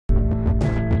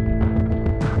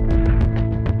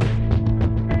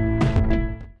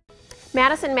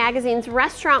Madison Magazine's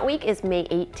Restaurant Week is May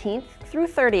 18th through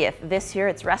 30th. This year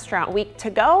it's Restaurant Week to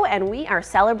go, and we are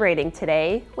celebrating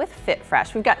today with Fit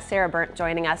Fresh. We've got Sarah Burnt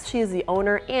joining us. She is the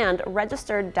owner and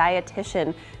registered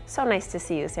dietitian. So nice to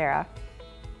see you, Sarah.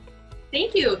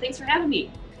 Thank you. Thanks for having me.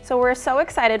 So we're so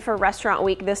excited for Restaurant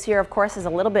Week. This year, of course, is a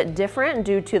little bit different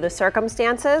due to the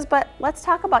circumstances, but let's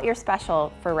talk about your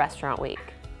special for Restaurant Week.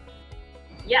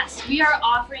 Yes, we are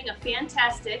offering a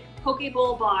fantastic poke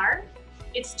bowl bar.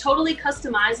 It's totally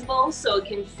customizable, so it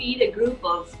can feed a group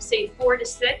of, say, 4 to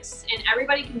 6, and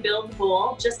everybody can build the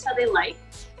bowl just how they like.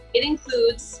 It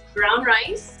includes brown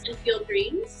rice and field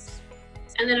greens,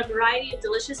 and then a variety of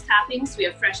delicious toppings. We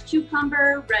have fresh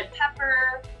cucumber, red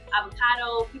pepper,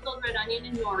 avocado, pickled red onion,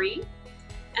 and nori.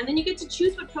 And then you get to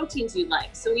choose what proteins you like.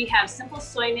 So we have simple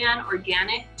soyman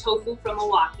organic tofu from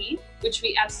Milwaukee, which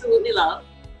we absolutely love.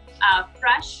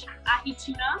 Fresh ahi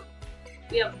tuna.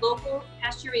 We have local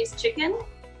pasture-raised chicken,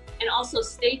 and also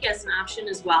steak as an option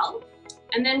as well.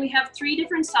 And then we have 3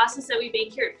 different sauces that we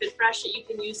make here at Fit Fresh that you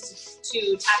can use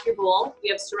to top your bowl. We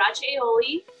have sriracha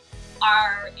aioli,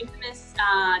 our infamous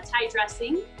Thai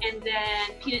dressing, and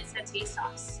then peanut satay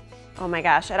sauce. Oh my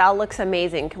gosh, it all looks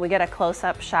amazing. Can we get a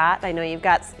close-up shot? I know you've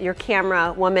got your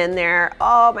camera woman there.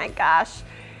 Oh my gosh.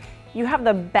 You have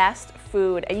the best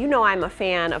food. You know I'm a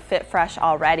fan of Fit Fresh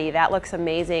already. That looks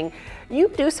amazing. You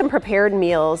do some prepared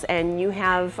meals and you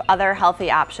have other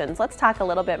healthy options. Let's talk a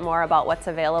little bit more about what's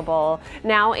available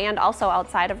now and also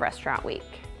outside of Restaurant Week.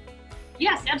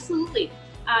 Yes, absolutely.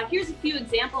 Here's a few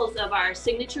examples of our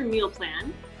signature meal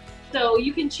plan. So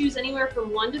you can choose anywhere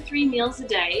from 1 to 3 meals a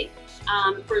day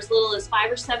for as little as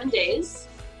 5 or 7 days.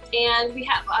 And we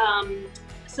have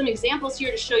some examples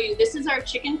here to show you. This is our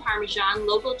chicken parmesan,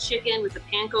 local chicken with a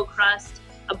panko crust,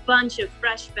 a bunch of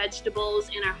fresh vegetables,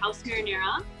 and our house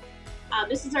marinara.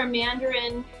 This is our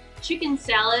mandarin chicken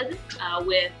salad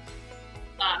with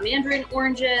mandarin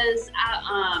oranges,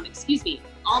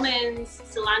 almonds,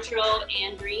 cilantro,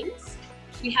 and greens.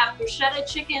 We have bruschetta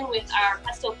chicken with our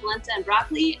pesto polenta and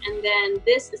broccoli, and then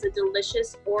this is a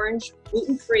delicious orange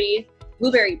gluten-free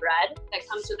blueberry bread that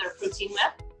comes with our protein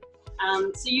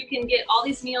whip. So you can get all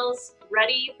these meals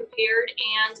ready, prepared,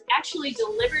 and actually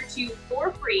delivered to you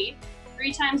for free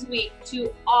 3 times a week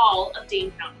to all of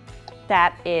Dane County.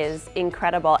 That is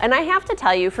incredible. And I have to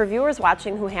tell you, for viewers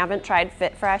watching who haven't tried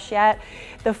Fit Fresh yet,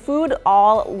 the food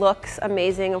all looks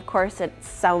amazing. Of course, it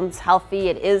sounds healthy,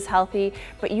 it is healthy,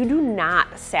 but you do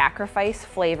not sacrifice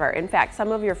flavor. In fact,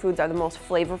 some of your foods are the most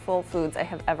flavorful foods I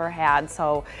have ever had,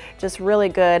 so just really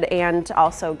good and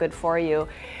also good for you.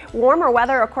 Warmer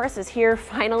weather, of course, is here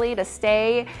finally to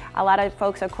stay. A lot of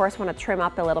folks, of course, want to trim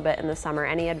up a little bit in the summer.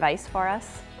 Any advice for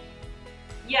us?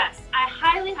 Yes, I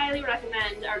highly, highly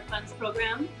recommend our Cleanse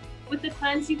program. With the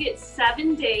Cleanse, you get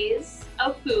 7 days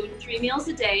of food, 3 meals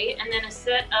a day, and then a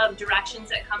set of directions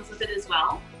that comes with it as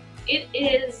well. It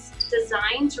is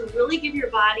designed to really give your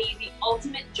body the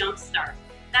ultimate jump start,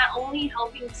 not only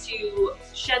helping to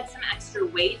shed some extra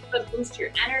weight, but boost your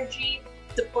energy,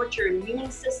 support your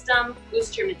immune system,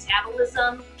 boost your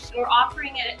metabolism. And we're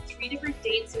offering it at 3 different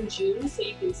dates in June, so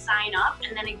you can sign up,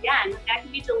 and then again, that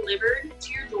can be delivered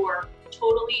to your door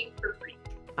totally for free.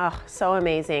 Oh, so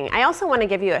amazing. I also want to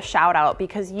give you a shout out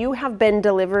because you have been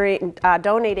donating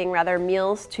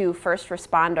meals to first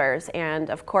responders, and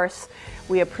of course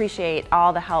we appreciate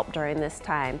all the help during this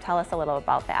time. Tell us a little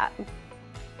about that.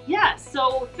 Yeah,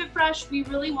 so Fit Fresh, we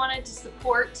really wanted to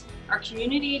support our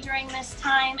community during this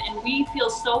time, and we feel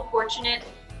so fortunate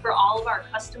for all of our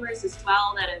customers as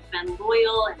well that have been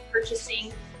loyal and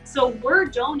purchasing. So we're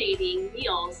donating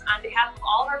meals on behalf of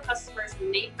all of our customers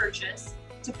when they purchase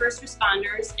to first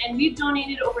responders, and we've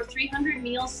donated over 300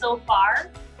 meals so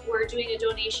far. We're doing a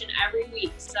donation every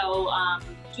week, so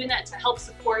doing that to help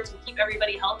support and keep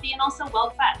everybody healthy and also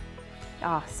well fed.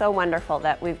 Oh, so wonderful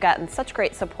that we've gotten such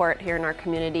great support here in our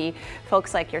community.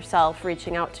 Folks like yourself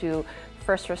reaching out to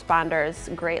first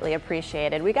responders, greatly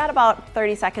appreciated. We got about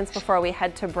 30 seconds before we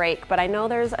head to break, but I know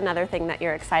there's another thing that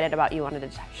you're excited about you wanted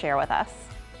to share with us.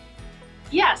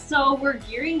 Yeah, so we're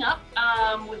gearing up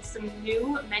with some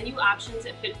new menu options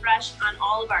at Fit Fresh on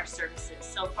all of our services.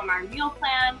 So from our meal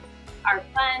plan, our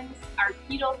cleanse, our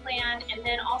keto plan, and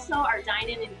then also our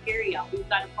dine-in and carry-out. We've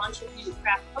got a bunch of new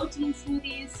craft protein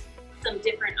smoothies, some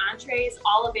different entrees,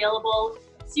 all available.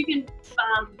 So you can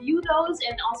view those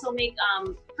and also make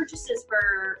purchases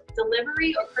for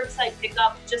delivery or curbside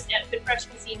pickup just at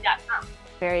fitfreshcuisine.com.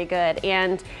 Very good.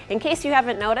 And in case you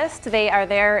haven't noticed, they are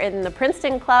there in the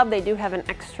Princeton Club. They do have an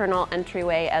external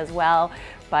entryway as well.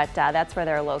 but that's where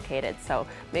they're located. So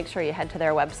make sure you head to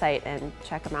their website and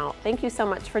check them out. Thank you so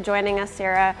much for joining us,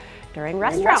 Sarah, during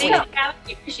Restaurant Week.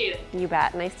 Appreciate it. You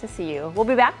bet. Nice to see you. We'll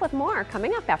be back with more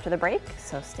coming up after the break,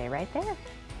 so stay right there.